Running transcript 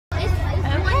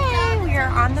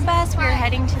on the bus. We are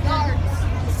heading to the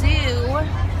zoo.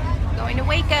 Going to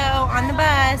Waco on the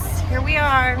bus. Here we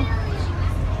are.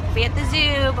 We'll be at the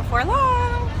zoo before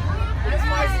long. We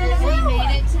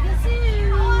made it to the zoo.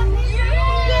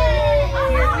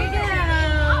 Here we go.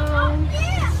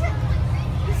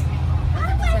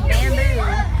 Some bamboo.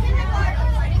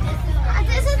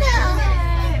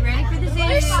 Ready for the zoo?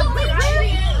 There's so many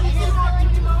trees.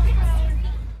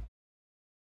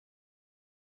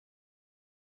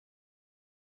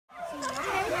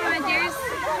 There's a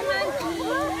monkey.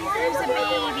 There's a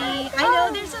baby. I know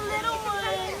there's a little one.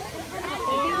 I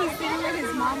think he's sitting with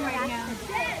his mom right now.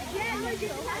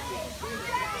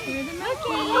 Here are the monkeys.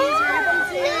 We're at the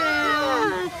zoo.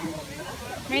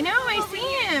 I know, I see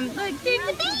him. Look, there's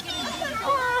the baby.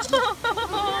 Oh,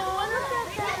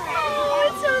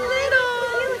 it's so little.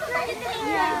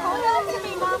 Hold on to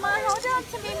me, Mama. Hold on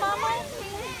to me, Mama.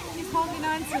 He's holding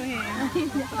on to him.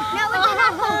 No, it's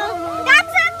not.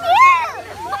 That's so cute.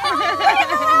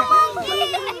 There's a little monkey.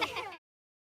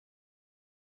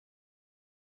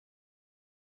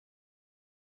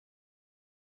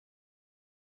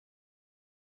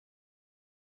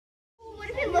 What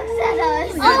if it looks at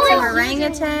us? Got some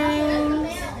orangutans.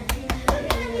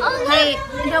 Hey,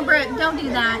 don't do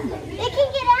that. They can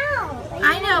get out. I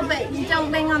know, but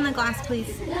don't bang on the glass, please.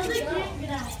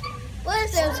 What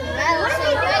if there's a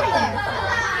rattlesnake right there?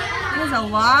 There's a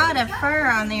lot of fur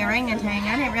on the orangutan.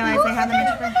 I didn't realize they had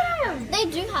that much fur. They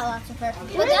do have lots of fur.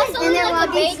 But that's only like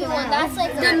a baby one. That's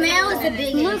like the male is the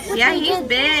biggest. Yeah, he's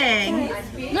big.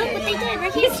 Look what they did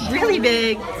right here. He's really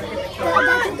big.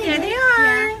 Here they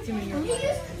are.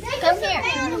 Come here.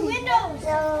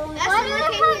 Why do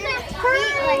they put their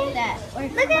feet like that?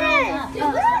 Look at it.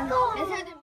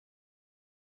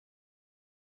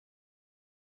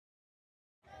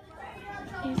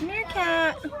 Here's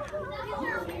Meerkat.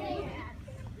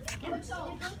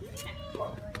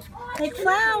 Like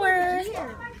Flower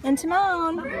and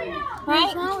Timon.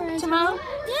 Right? Timon?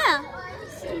 Yeah.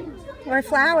 Or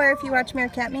Flower if you watch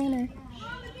Meerkat Manor.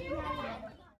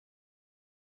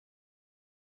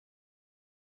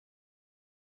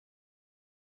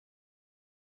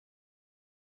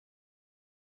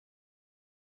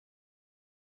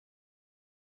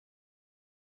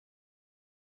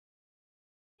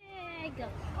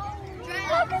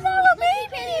 Look at that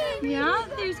baby. Yeah,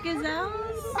 there's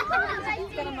gazelles.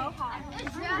 He's got a mohawk.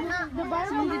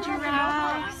 Some of the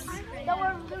giraffes.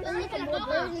 Look at the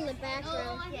bird in the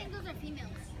background. I think those are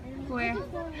females. Where?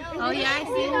 Oh yeah, I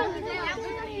see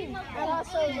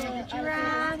And the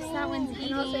giraffes. That one's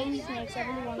eating.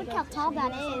 look how tall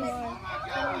that is.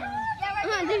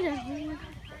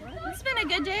 It's been a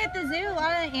good day at the zoo. A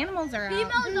lot of animals are out.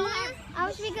 I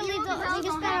wish we could leave. We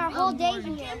could spend our whole day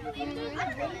here.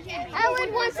 I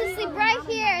would want to sleep right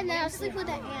here, and then I'll sleep with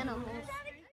the animals.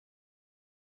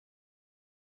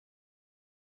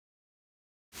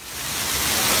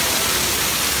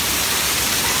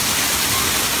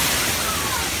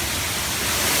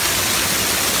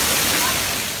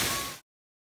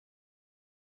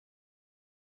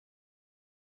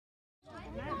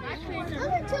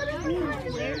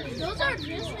 Those are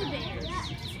grizzly bears.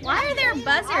 Why are there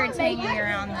buzzards hanging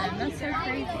around them? That's so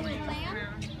crazy.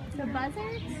 The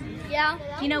buzzards? Yeah.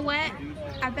 You know what?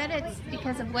 I bet it's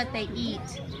because of what they eat.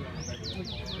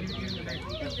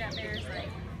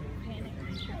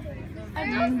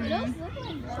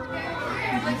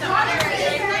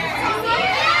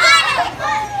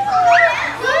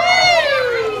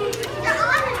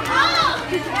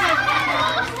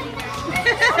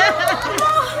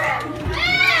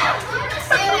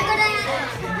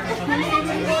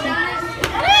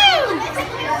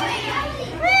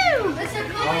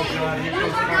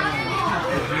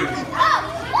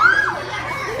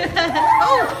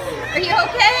 Oh, are you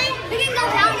okay? We can go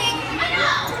pounding.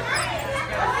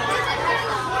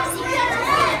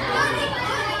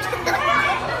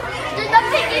 There's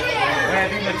nothing in there. I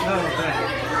think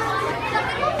that's